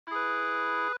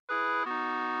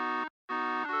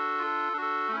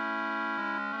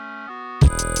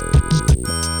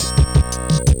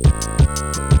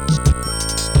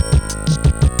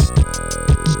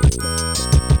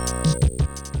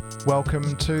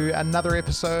Welcome to another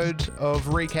episode of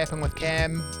Recapping with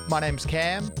Cam. My name's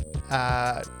Cam.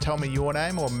 Tell me your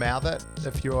name or mouth it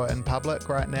if you're in public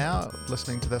right now,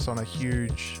 listening to this on a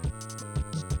huge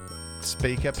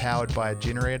speaker powered by a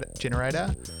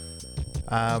generator.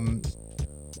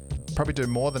 Probably do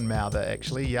more than mouth it,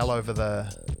 actually. Yell over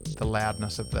the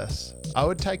loudness of this. I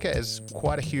would take it as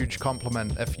quite a huge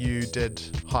compliment if you did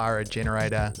hire a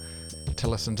generator to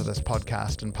listen to this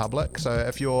podcast in public. So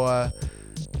if you're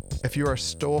a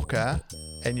stalker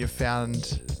and you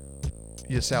found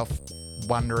yourself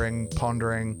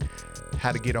pondering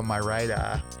how to get on my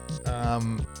radar,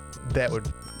 that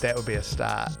would be a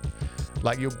start.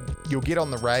 Like you'll get on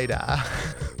the radar,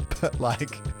 but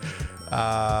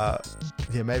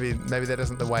maybe that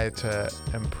isn't the way to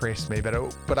impress me.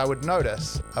 But I would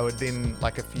notice. I would then,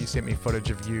 if you sent me footage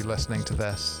of you listening to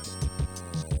this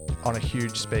on a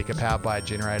huge speaker powered by a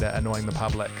generator, annoying the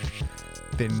public,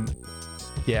 then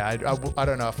yeah, I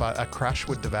don't know if a crush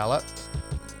would develop,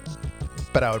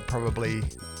 but I would probably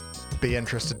be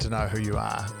interested to know who you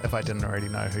are if I didn't already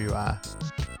know who you are.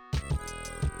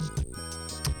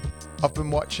 I've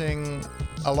been watching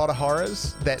a lot of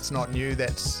horrors. That's not new.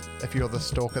 That's, if you're the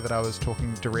stalker that I was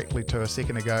talking directly to a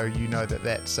second ago, you know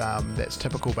that's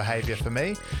typical behavior for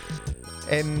me.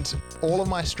 And all of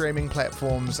my streaming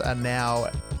platforms are now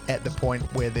at the point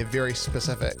where they're very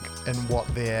specific in what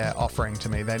they're offering to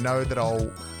me. They know that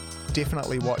I'll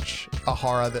definitely watch a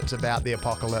horror that's about the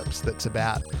apocalypse, that's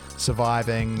about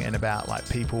surviving and about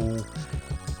people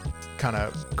kind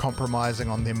of compromising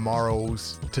on their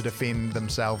morals to defend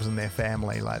themselves and their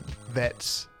family.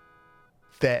 That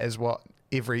is what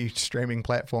every streaming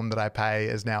platform that I pay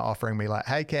is now offering me.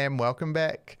 Hey Cam, welcome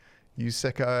back, you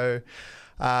sicko.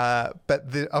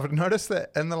 I've noticed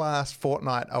that in the last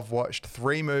fortnight, I've watched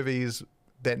 3 movies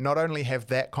that not only have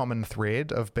that common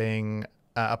thread of being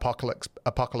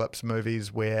apocalypse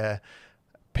movies where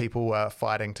people are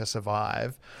fighting to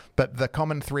survive, but the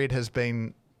common thread has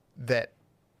been that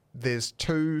there's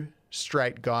 2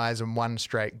 straight guys and 1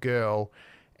 straight girl,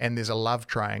 and there's a love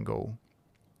triangle.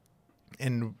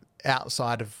 And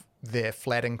outside of their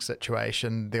flatting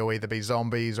situation, there'll either be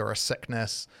zombies or a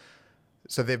sickness.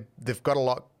 So they've got a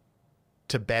lot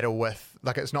to battle with.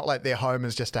 It's not like their home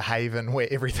is just a haven where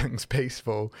everything's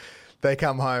peaceful. They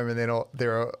come home and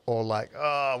they're all like,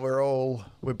 oh,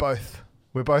 we're both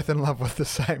in love with the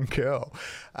same girl,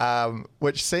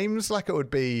 which seems like it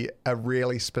would be a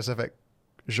really specific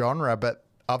genre. But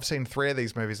I've seen 3 of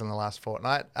these movies in the last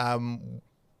fortnight.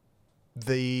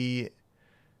 The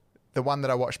one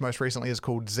that I watched most recently is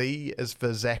called Z is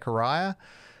for Zachariah.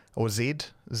 Or Z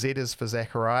is for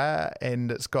Zachariah, and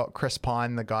it's got Chris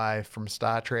Pine, the guy from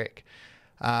Star Trek.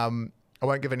 I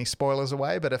won't give any spoilers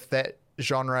away, but if that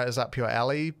genre is up your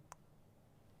alley,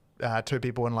 2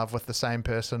 people in love with the same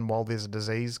person while there's a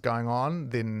disease going on,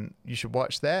 then you should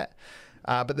watch that.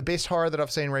 But the best horror that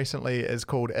I've seen recently is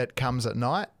called It Comes at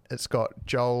Night. It's got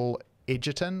Joel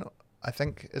Edgerton, I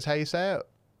think is how you say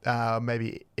it,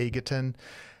 maybe Egerton.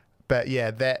 But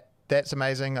yeah, that's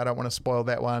amazing. I don't want to spoil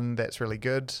that one. That's really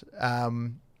good.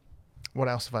 What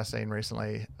else have I seen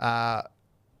recently? I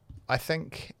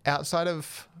think outside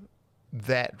of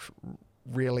that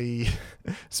really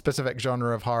specific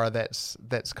genre of horror, that's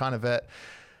kind of it.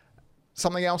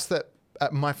 Something else that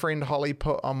my friend Holly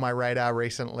put on my radar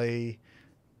recently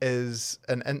is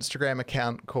an Instagram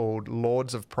account called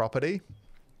Lords of Property.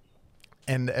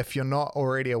 And if you're not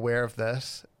already aware of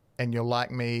this and you're like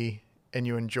me and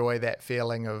you enjoy that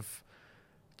feeling of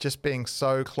just being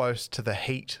so close to the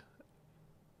heat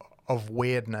of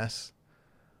weirdness,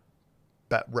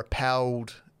 but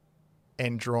repelled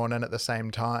and drawn in at the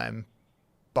same time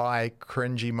by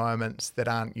cringy moments that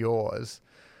aren't yours,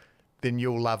 then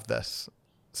you'll love this.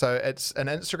 So it's an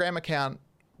Instagram account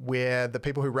where the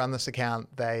people who run this account,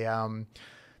 they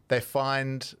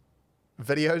find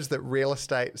videos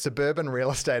that suburban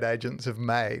real estate agents have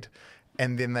made,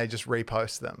 and then they just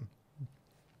repost them.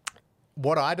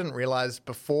 What I didn't realize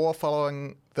before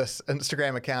following this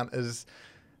Instagram account is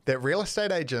that real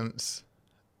estate agents,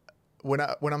 when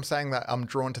I'm saying that I'm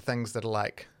drawn to things that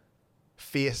are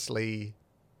fiercely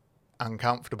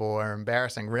uncomfortable or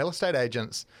embarrassing, real estate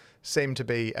agents seem to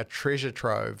be a treasure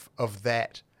trove of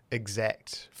that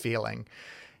exact feeling.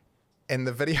 And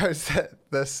the videos that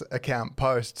this account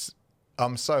posts,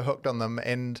 I'm so hooked on them.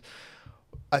 And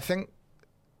I think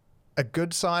a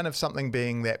good sign of something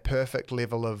being that perfect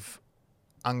level of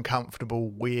uncomfortable,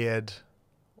 weird,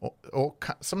 or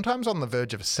sometimes on the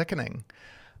verge of sickening,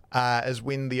 is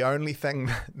when the only thing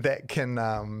that can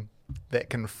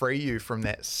free you from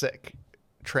that sick,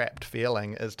 trapped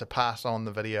feeling is to pass on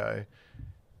the video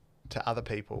to other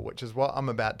people, which is what I'm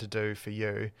about to do for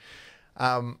you.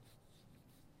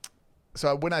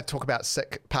 So when I talk about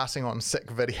passing on sick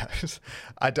videos,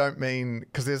 I don't mean,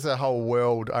 because there's a whole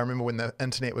world. I remember when the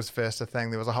internet was first a thing,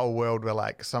 there was a whole world where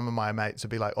like some of my mates would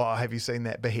be like, oh, have you seen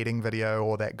that beheading video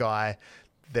or that guy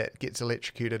that gets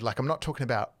electrocuted? Like, I'm not talking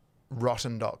about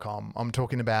rotten.com. I'm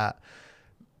talking about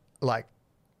like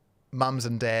mums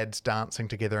and dads dancing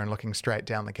together and looking straight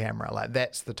down the camera. Like,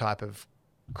 that's the type of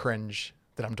cringe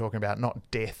that I'm talking about,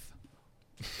 not death.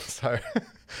 So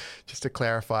just to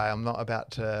clarify, I'm not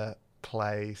about to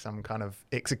play some kind of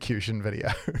execution video,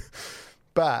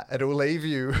 but it'll leave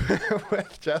you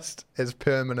with just as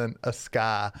permanent a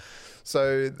scar.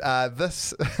 So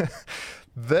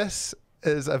this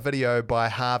is a video by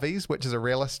Harveys, which is a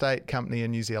real estate company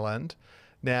in New Zealand.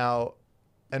 Now,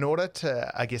 in order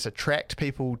to, I guess, attract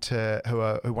people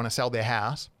who want to sell their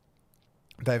house,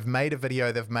 they've made a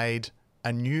video. They've made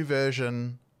a new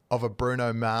version of a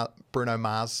Bruno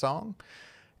Mars song,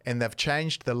 and they've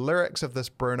changed the lyrics of this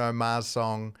Bruno Mars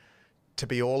song to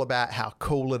be all about how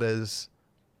cool it is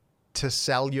to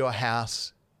sell your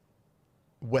house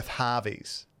with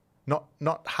Harveys.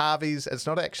 Not Harveys. It's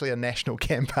not actually a national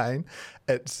campaign.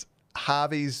 It's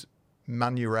Harveys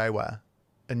Manurewa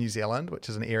in New Zealand, which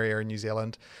is an area in New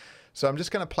Zealand. So I'm just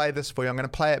going to play this for you. I'm going to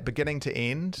play it beginning to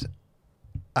end,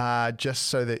 just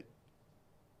so that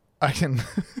I can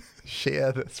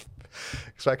share this,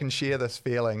 so I can share this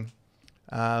feeling.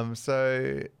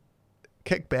 So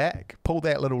kick back, pull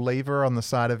that little lever on the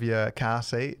side of your car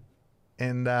seat,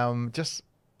 and just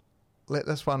let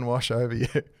this one wash over you.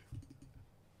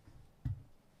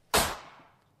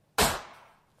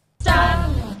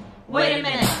 Stop. Wait a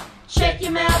minute. Check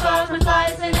your mailbox when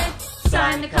flyers in it.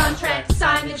 Sign the contract,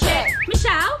 sign the check.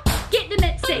 Michelle, get the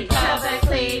Mitzi. Cover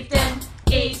Clevedon,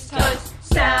 East Coast,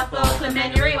 South Auckland,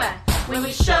 Manurewa. When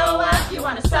we show up, you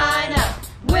want to sign up.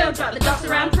 We'll drop the docs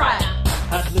around prior.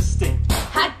 Hot listing.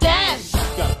 Hot damn.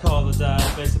 Gotta call the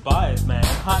database of buyers, man.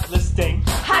 Hot listing.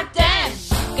 Hot damn.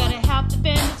 Gotta help the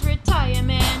bandits retire,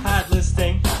 man. Hot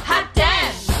listing. Hot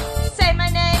damn. Say my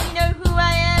name, you know who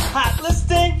I am. Hot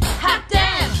listing. Hot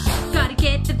damn. Gotta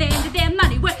get the vendor their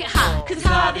money, work it hard. Cause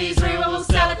Harvey's Rewa will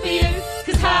sell it for you.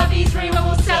 Cause Harvey's Rewa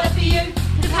will sell it for you.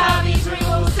 Cause Harvey's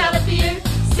Rewa will sell it for you.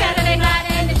 Saturday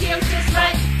night and the deal's just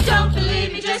right. Don't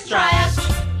believe me, just try us.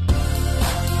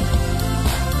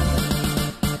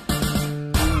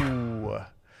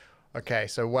 Okay,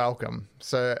 so welcome.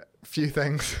 So a few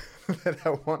things that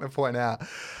I want to point out.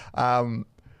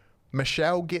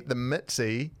 Michelle Get the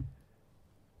Mitzi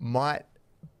might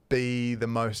be the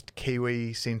most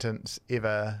Kiwi sentence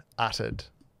ever uttered.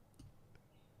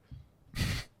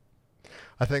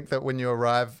 I think that when you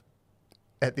arrive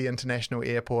at the international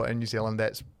airport in New Zealand,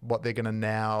 that's what they're going to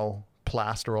now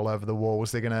plaster all over the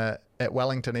walls. They're going to, at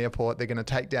Wellington Airport, they're going to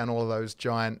take down all of those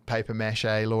giant paper mache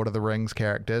Lord of the Rings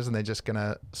characters, and they're just going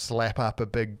to slap up a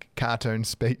big cartoon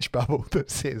speech bubble that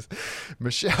says,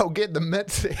 Michelle, get the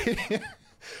Mitzi.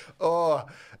 Or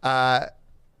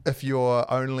if you're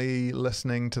only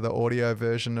listening to the audio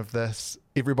version of this,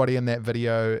 everybody in that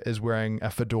video is wearing a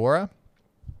fedora.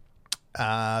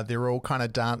 They're all kind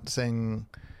of dancing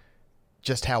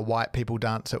just how white people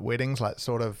dance at weddings, like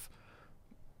sort of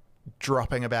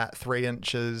dropping about 3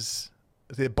 inches.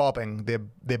 They're bobbing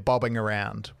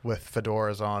around with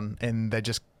fedoras on, and they're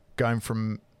just going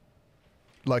from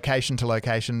location to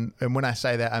location. And when I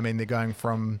say that, I mean they're going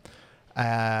from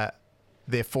their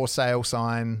for sale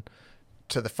sign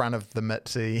to the front of the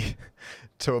Mitzi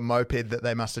to a moped that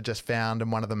they must have just found,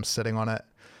 and one of them sitting on it.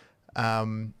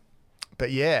 But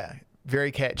yeah,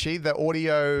 very catchy. The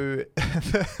audio,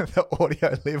 the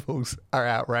audio levels are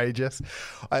outrageous.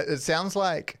 It sounds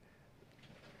like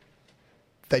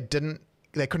they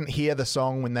couldn't hear the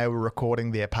song when they were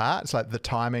recording their parts. Like the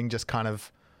timing just kind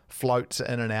of floats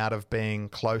in and out of being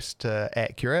close to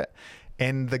accurate.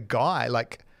 And the guy,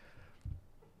 like,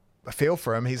 I feel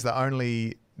for him. He's the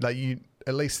only, like, you,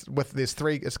 at least with, there's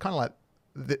 3, it's kind of like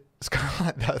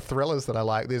the thrillers that I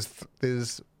like.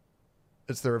 It's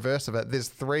the reverse of it. There's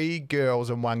 3 girls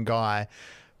and 1 guy,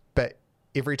 but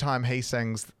every time he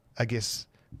sings, I guess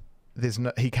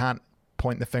he can't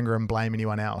point the finger and blame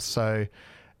anyone else. So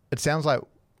it sounds like,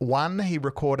 one, he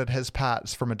recorded his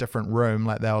parts from a different room.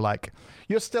 Like they were like,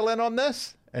 "You're still in on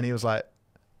this?" And he was like,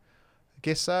 "I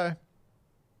guess so."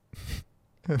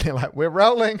 And they're like, "We're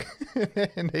rolling."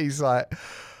 And he's like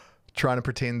trying to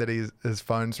pretend that his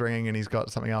phone's ringing and he's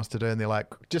got something else to do. And they're like,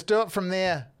 "Just do it from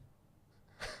there.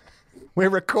 We're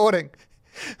recording.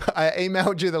 I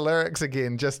emailed you the lyrics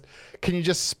again. Can you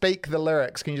just speak the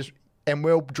lyrics? And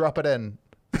we'll drop it in.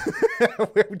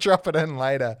 We'll drop it in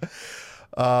later."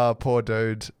 Oh, poor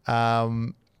dude.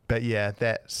 But yeah,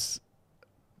 that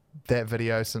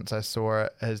video since I saw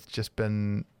it has just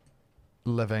been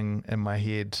living in my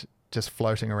head, just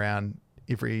floating around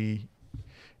every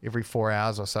 4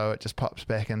 hours or so. It just pops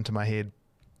back into my head.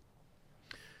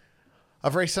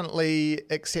 I've recently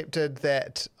accepted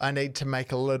that I need to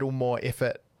make a little more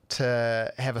effort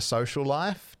to have a social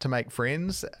life, to make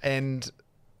friends. And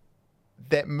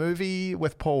that movie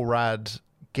with Paul Rudd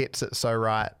gets it so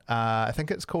right. I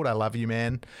think it's called I Love You,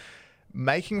 Man.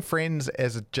 Making friends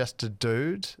as just a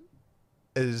dude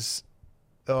is,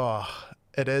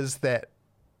 it's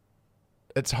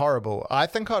horrible. I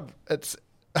think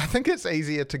it's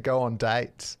easier to go on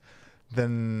dates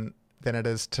than it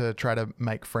is to try to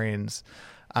make friends.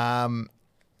 And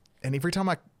every time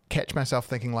I catch myself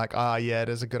thinking like, oh yeah, it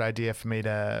is a good idea for me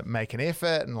to make an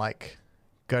effort and like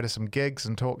go to some gigs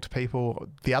and talk to people,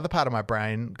 the other part of my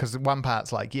brain, because one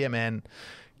part's like, yeah man,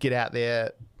 get out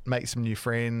there, make some new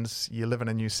friends, you live in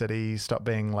a new city, stop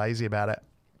being lazy about it.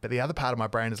 But the other part of my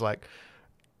brain is like,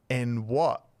 and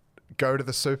what? Go to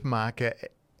the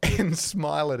supermarket and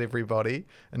smile at everybody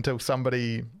until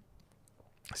somebody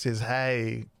says,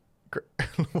 hey,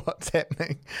 what's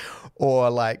happening? Or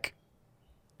like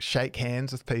shake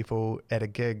hands with people at a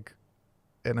gig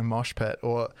in a mosh pit.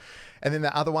 And then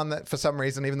the other one that for some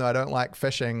reason, even though I don't like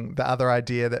fishing, the other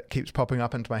idea that keeps popping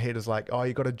up into my head is like, oh,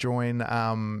 you got to join a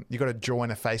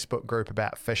Facebook group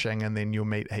about fishing, and then you'll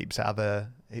meet heaps of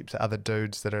other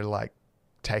dudes that are like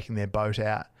taking their boat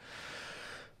out.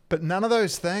 But none of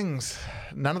those things,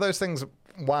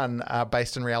 one, are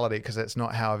based in reality, because that's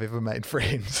not how I've ever made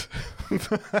friends.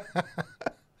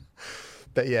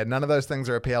 But yeah, none of those things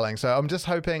are appealing. So I'm just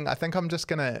hoping, I think I'm just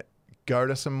going to go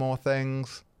to some more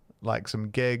things, like some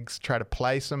gigs, try to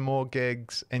play some more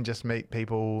gigs and just meet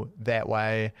people that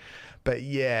way. But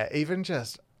yeah, it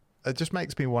just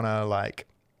makes me want to like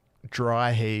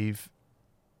dry heave,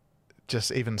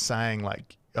 just even saying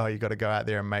like, oh, you got to go out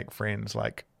there and make friends.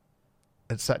 Like,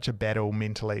 it's such a battle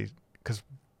mentally, because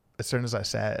as soon as I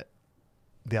say it,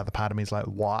 the other part of me is like,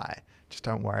 why? Just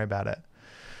don't worry about it.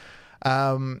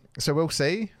 So we'll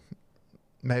see.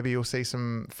 Maybe you'll see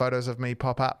some photos of me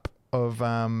pop up of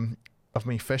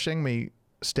me fishing, me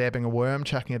stabbing a worm,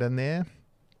 chucking it in there,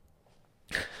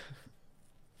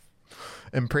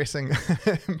 impressing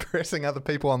other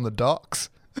people on the docks.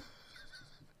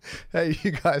 Hey,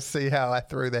 you guys see how I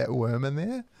threw that worm in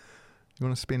there? You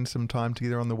want to spend some time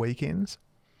together on the weekends?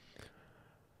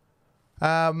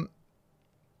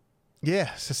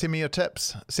 Yeah, so send me your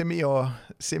tips. Send me your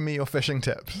fishing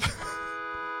tips.